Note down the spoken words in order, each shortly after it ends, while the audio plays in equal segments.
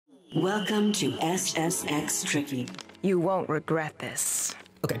Welcome to SSX Tricky. You won't regret this.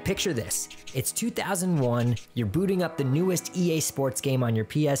 Okay, picture this. It's 2001, you're booting up the newest EA Sports game on your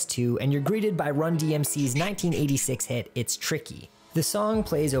PS2, and you're greeted by Run DMC's 1986 hit, It's Tricky. The song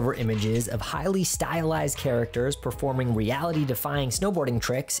plays over images of highly stylized characters performing reality-defying snowboarding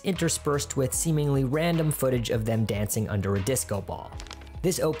tricks interspersed with seemingly random footage of them dancing under a disco ball.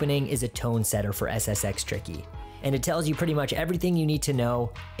 This opening is a tone setter for SSX Tricky, and it tells you pretty much everything you need to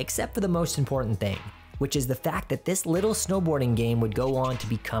know, except for the most important thing, which is the fact that this little snowboarding game would go on to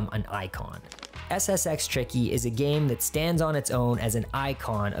become an icon. SSX Tricky is a game that stands on its own as an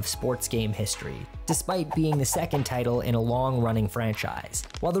icon of sports game history, despite being the second title in a long-running franchise.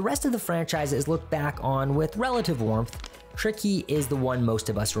 While the rest of the franchise is looked back on with relative warmth, Tricky is the one most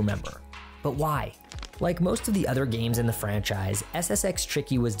of us remember. But why? Like most of the other games in the franchise, SSX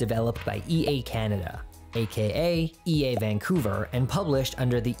Tricky was developed by EA Canada, aka EA Vancouver, and published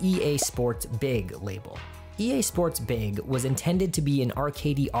under the EA Sports Big label. EA Sports Big was intended to be an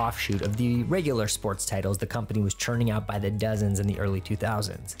arcadey offshoot of the regular sports titles the company was churning out by the dozens in the early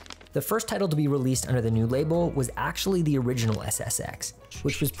 2000s. The first title to be released under the new label was actually the original SSX,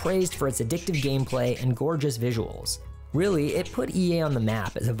 which was praised for its addictive gameplay and gorgeous visuals. Really, it put EA on the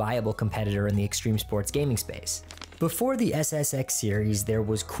map as a viable competitor in the extreme sports gaming space. Before the SSX series, there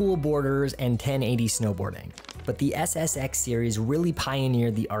was Cool Borders and 1080 snowboarding, but the SSX series really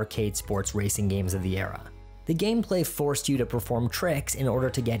pioneered the arcade sports racing games of the era. The gameplay forced you to perform tricks in order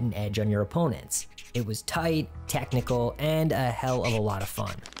to get an edge on your opponents. It was tight, technical, and a hell of a lot of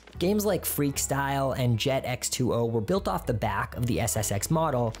fun. Games like Freakstyle and Jet X2O were built off the back of the SSX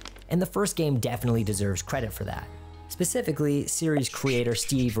model, and the first game definitely deserves credit for that. Specifically, series creator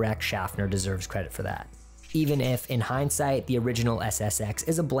Steve Rex Schaffner deserves credit for that, even if, in hindsight, the original SSX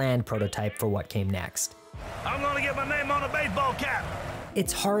is a bland prototype for what came next. I'm gonna get my name on a baseball cap!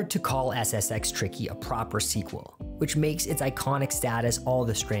 It's hard to call SSX Tricky a proper sequel, which makes its iconic status all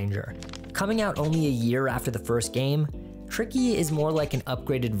the stranger. Coming out only a year after the first game, Tricky is more like an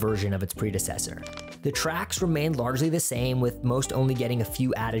upgraded version of its predecessor. The tracks remained largely the same, with most only getting a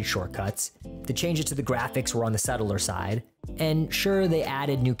few added shortcuts. The changes to the graphics were on the subtler side. And sure, they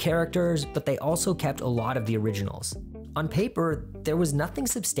added new characters, but they also kept a lot of the originals. On paper, there was nothing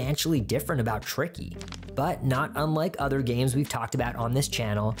substantially different about Tricky, but not unlike other games we've talked about on this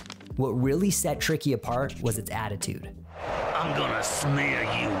channel, what really set Tricky apart was its attitude. I'm gonna smear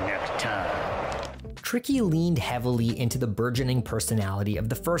you next time. Tricky leaned heavily into the burgeoning personality of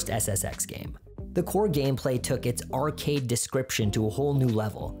the first SSX game. The core gameplay took its arcade description to a whole new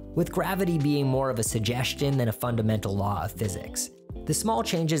level, with gravity being more of a suggestion than a fundamental law of physics. The small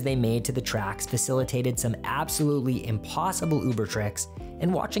changes they made to the tracks facilitated some absolutely impossible uber tricks,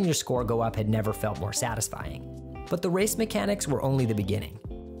 and watching your score go up had never felt more satisfying. But the race mechanics were only the beginning.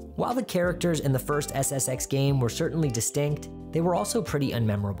 While the characters in the first SSX game were certainly distinct, they were also pretty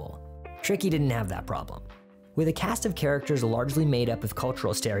unmemorable. Tricky didn't have that problem. With a cast of characters largely made up of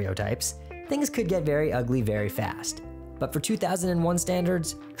cultural stereotypes, things could get very ugly very fast. But for 2001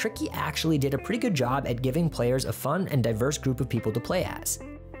 standards, Tricky actually did a pretty good job at giving players a fun and diverse group of people to play as.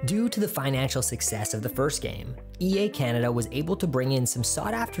 Due to the financial success of the first game, EA Canada was able to bring in some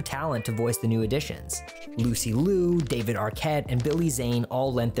sought-after talent to voice the new additions. Lucy Liu, David Arquette, and Billy Zane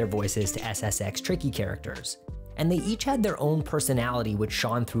all lent their voices to SSX Tricky characters. And they each had their own personality which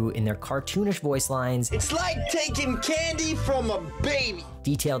shone through in their cartoonish voice lines. It's like taking candy from a baby.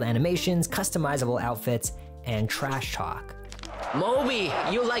 Detailed animations, customizable outfits, and trash talk. Moby,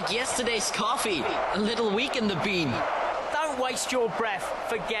 you like yesterday's coffee. A little weak in the bean. Don't waste your breath.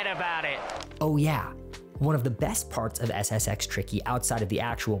 Forget about it. Oh yeah, one of the best parts of SSX Tricky outside of the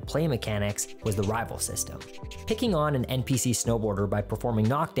actual play mechanics was the rival system. Picking on an NPC snowboarder by performing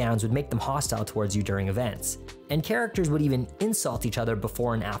knockdowns would make them hostile towards you during events, and characters would even insult each other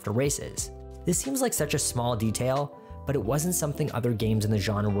before and after races. This seems like such a small detail, but it wasn't something other games in the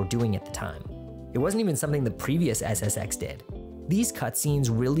genre were doing at the time. It wasn't even something the previous SSX did. These cutscenes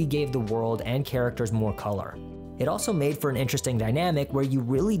really gave the world and characters more color. It also made for an interesting dynamic where you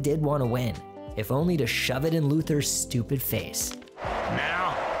really did want to win, if only to shove it in Luther's stupid face.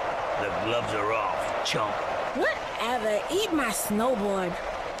 Now, the gloves are off, chump. Whatever, eat my snowboard.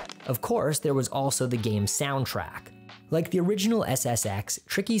 Of course, there was also the game's soundtrack. Like the original SSX,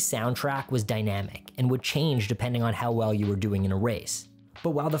 Tricky's soundtrack was dynamic and would change depending on how well you were doing in a race.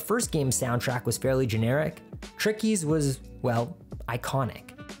 But while the first game's soundtrack was fairly generic, Tricky's was, well,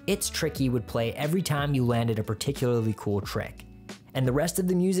 iconic. It's Tricky would play every time you landed a particularly cool trick, and the rest of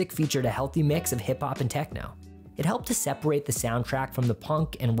the music featured a healthy mix of hip-hop and techno. It helped to separate the soundtrack from the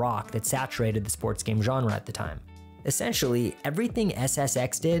punk and rock that saturated the sports game genre at the time. Essentially, everything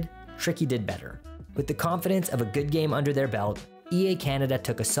SSX did, Tricky did better. With the confidence of a good game under their belt, EA Canada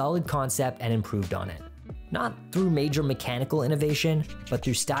took a solid concept and improved on it. Not through major mechanical innovation, but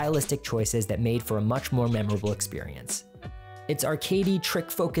through stylistic choices that made for a much more memorable experience. Its arcadey,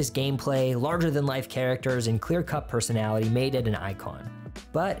 trick-focused gameplay, larger-than-life characters, and clear-cut personality made it an icon.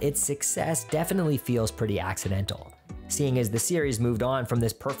 But its success definitely feels pretty accidental, seeing as the series moved on from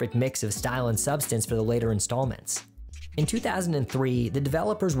this perfect mix of style and substance for the later installments. In 2003, the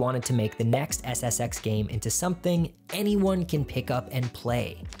developers wanted to make the next SSX game into something anyone can pick up and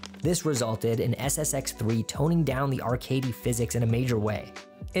play. This resulted in SSX3 toning down the arcadey physics in a major way.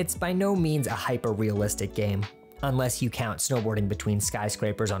 It's by no means a hyper-realistic game, unless you count snowboarding between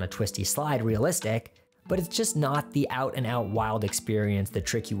skyscrapers on a twisty slide realistic, but it's just not the out-and-out wild experience that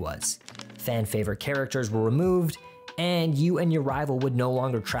Tricky was. Fan-favorite characters were removed, and you and your rival would no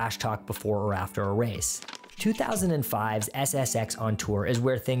longer trash talk before or after a race. 2005's SSX on Tour is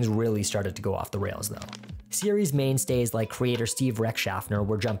where things really started to go off the rails though. Series mainstays like creator Steve Rechtschaffner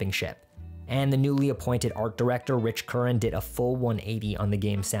were jumping ship, and the newly appointed art director Rich Curran did a full 180 on the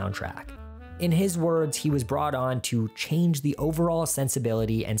game's soundtrack. In his words, he was brought on to change the overall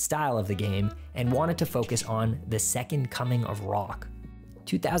sensibility and style of the game and wanted to focus on the second coming of rock.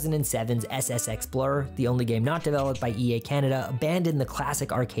 2007's SSX Blur, the only game not developed by EA Canada, abandoned the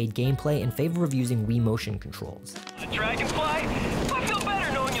classic arcade gameplay in favor of using Wii motion controls. The Dragonfly? I feel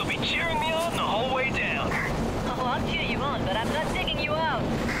better knowing you'll be cheering me on the whole way down. Oh, I'll cheer you on, but I'm not taking you out.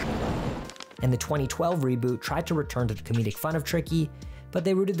 And the 2012 reboot tried to return to the comedic fun of Tricky, but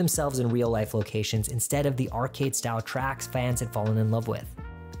they rooted themselves in real-life locations instead of the arcade-style tracks fans had fallen in love with.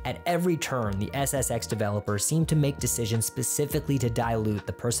 At every turn, the SSX developers seemed to make decisions specifically to dilute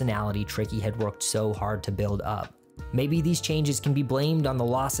the personality Tricky had worked so hard to build up. Maybe these changes can be blamed on the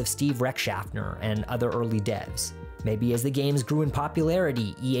loss of Steve Rechtschaffner and other early devs. Maybe as the games grew in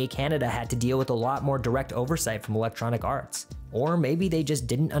popularity, EA Canada had to deal with a lot more direct oversight from Electronic Arts. Or maybe they just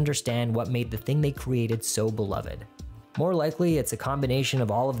didn't understand what made the thing they created so beloved. More likely, it's a combination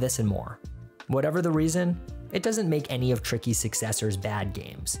of all of this and more. Whatever the reason, it doesn't make any of Tricky's successors bad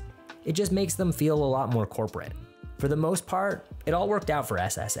games. It just makes them feel a lot more corporate. For the most part, it all worked out for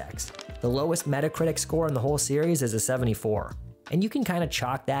SSX. The lowest Metacritic score in the whole series is a 74, and you can kind of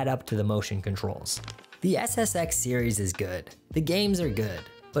chalk that up to the motion controls. The SSX series is good. The games are good,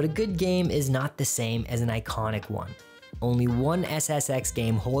 but a good game is not the same as an iconic one. Only one SSX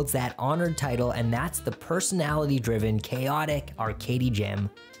game holds that honored title, and that's the personality-driven, chaotic, arcadey gem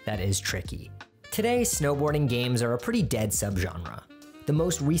that is Tricky. Today, snowboarding games are a pretty dead subgenre. The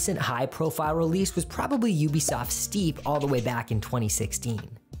most recent high-profile release was probably Ubisoft's Steep all the way back in 2016.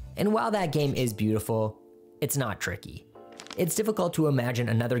 And while that game is beautiful, it's not Tricky. It's difficult to imagine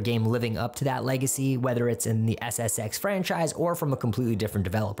another game living up to that legacy, whether it's in the SSX franchise or from a completely different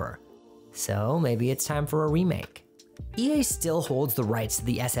developer. So maybe it's time for a remake. EA still holds the rights to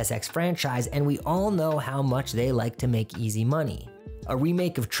the SSX franchise, and we all know how much they like to make easy money. A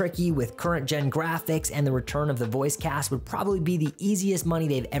remake of Tricky with current-gen graphics and the return of the voice cast would probably be the easiest money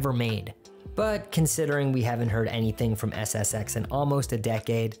they've ever made. But considering we haven't heard anything from SSX in almost a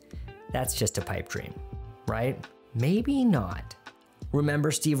decade, that's just a pipe dream, right? Maybe not.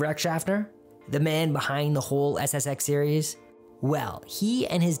 Remember Steve Rechtschaffner? The man behind the whole SSX series? Well, he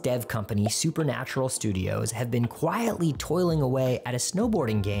and his dev company, Supernatural Studios, have been quietly toiling away at a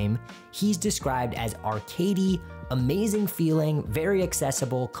snowboarding game he's described as arcadey, amazing feeling, very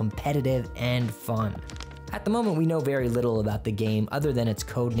accessible, competitive, and fun. At the moment, we know very little about the game other than its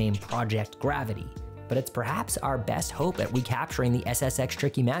codename Project Gravity, but it's perhaps our best hope at recapturing the SSX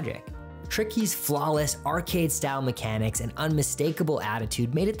Tricky magic. Tricky's flawless arcade-style mechanics and unmistakable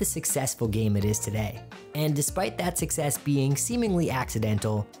attitude made it the successful game it is today. And despite that success being seemingly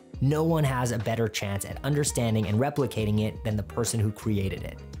accidental, no one has a better chance at understanding and replicating it than the person who created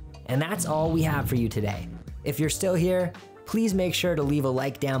it. And that's all we have for you today. If you're still here, please make sure to leave a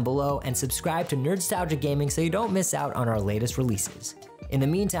like down below and subscribe to Nerdstalgic Gaming so you don't miss out on our latest releases. In the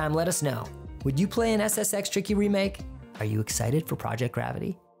meantime, let us know, would you play an SSX Tricky remake? Are you excited for Project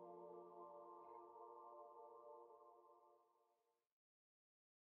Gravity?